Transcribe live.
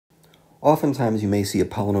Oftentimes you may see a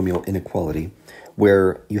polynomial inequality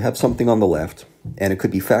where you have something on the left, and it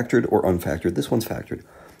could be factored or unfactored. This one's factored.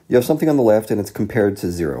 You have something on the left and it's compared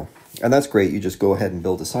to 0. And that's great. You just go ahead and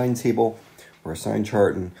build a sign table or a sign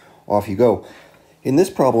chart and off you go. In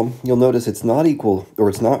this problem, you'll notice it's not equal, or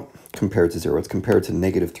it's not compared to 0. It's compared to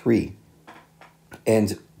 -3.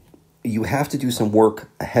 And you have to do some work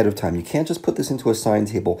ahead of time. You can't just put this into a sign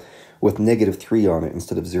table with -3 on it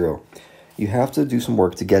instead of 0. You have to do some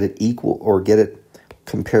work to get it equal or get it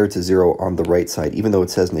compared to 0 on the right side, even though it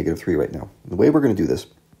says -3 right now. The way we're going to do this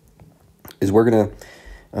is we're going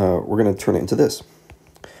to turn it into this.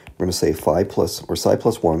 We're going to say phi plus, or psi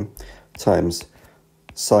plus 1 times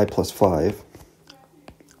psi plus 5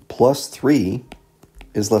 plus 3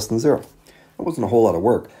 is less than 0. That wasn't a whole lot of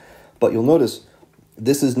work, but you'll notice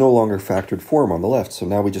this is no longer factored form on the left, so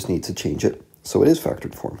now we just need to change it so it is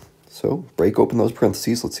factored form. So break open those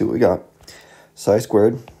parentheses. Let's see what we got. Psi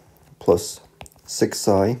squared plus 6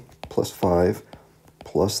 psi plus 5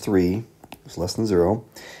 plus 3 is less than 0.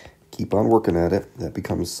 Keep on working at it. That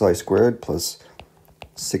becomes psi squared plus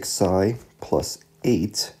 6 psi plus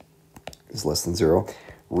 8 is less than 0.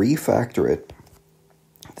 Refactor it.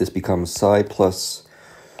 This becomes psi plus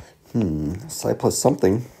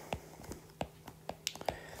something.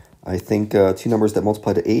 I think two numbers that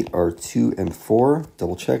multiply to 8 are 2 and 4.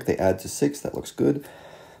 Double check. They add to 6. That looks good.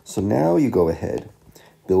 So now you go ahead,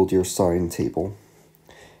 build your sign table.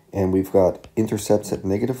 And we've got intercepts at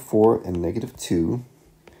 -4 and -2.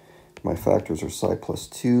 My factors are psi plus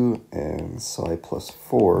 2 and psi plus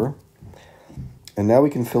 4. And now we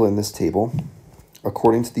can fill in this table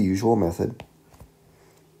according to the usual method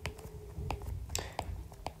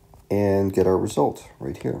and get our result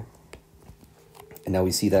right here. And now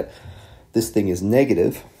we see that this thing is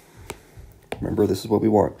negative. Remember, this is what we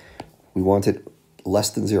want. We want it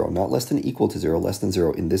less than 0, not less than or equal to 0, less than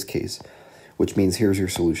 0 in this case, which means here's your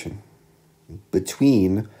solution.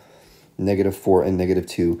 Between -4 and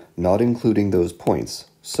 -2, not including those points.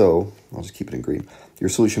 So, I'll just keep it in green. Your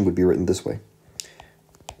solution would be written this way.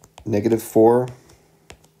 -4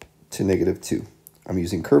 to -2. I'm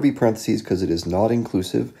using curvy parentheses because it is not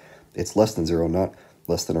inclusive. It's less than 0, not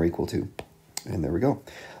less than or equal to. And there we go.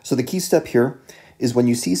 So the key step here is when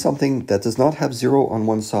you see something that does not have 0 on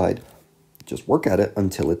one side, just work at it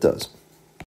until it does.